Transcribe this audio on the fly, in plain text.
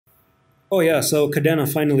Oh yeah, so Kadena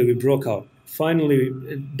finally we broke out. Finally,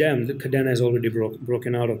 damn, the Kadena has already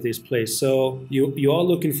broken out of this place. So you are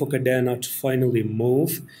looking for Kadena to finally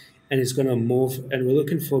move, and it's gonna move, and we're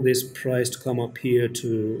looking for this price to come up here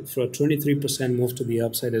to for a 23% move to the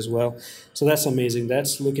upside as well. So that's amazing.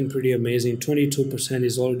 That's looking pretty amazing. 22%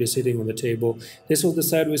 is already sitting on the table. This was the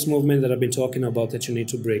sideways movement that I've been talking about that you need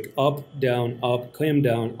to break up, come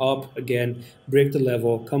down, up again, break the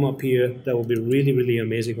level, come up here. That will be really, really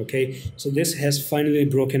amazing. Okay. So this has finally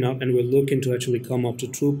broken out and we're looking to actually come up to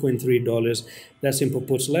 $2.3. That's simple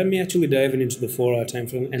put. So let me actually dive into the 4 hour time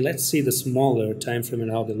frame and let's see the smaller time frame and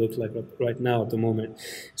how they look like right now at the moment.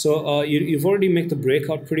 So you've already made the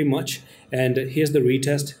breakout pretty much. And here's the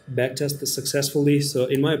retest, backtest successfully. So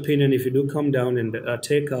in my opinion, if you do come down and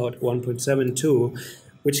take out 1.72,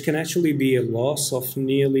 which can actually be a loss of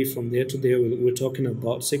nearly from there to there, we're talking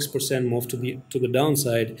about 6% move to the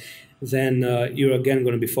downside, then you're again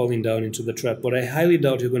going to be falling down into the trap. But I highly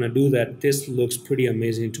doubt you're going to do that. This looks pretty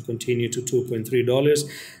amazing to continue to $2.3.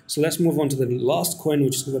 So let's move on to the last coin,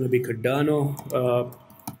 which is going to be Cardano.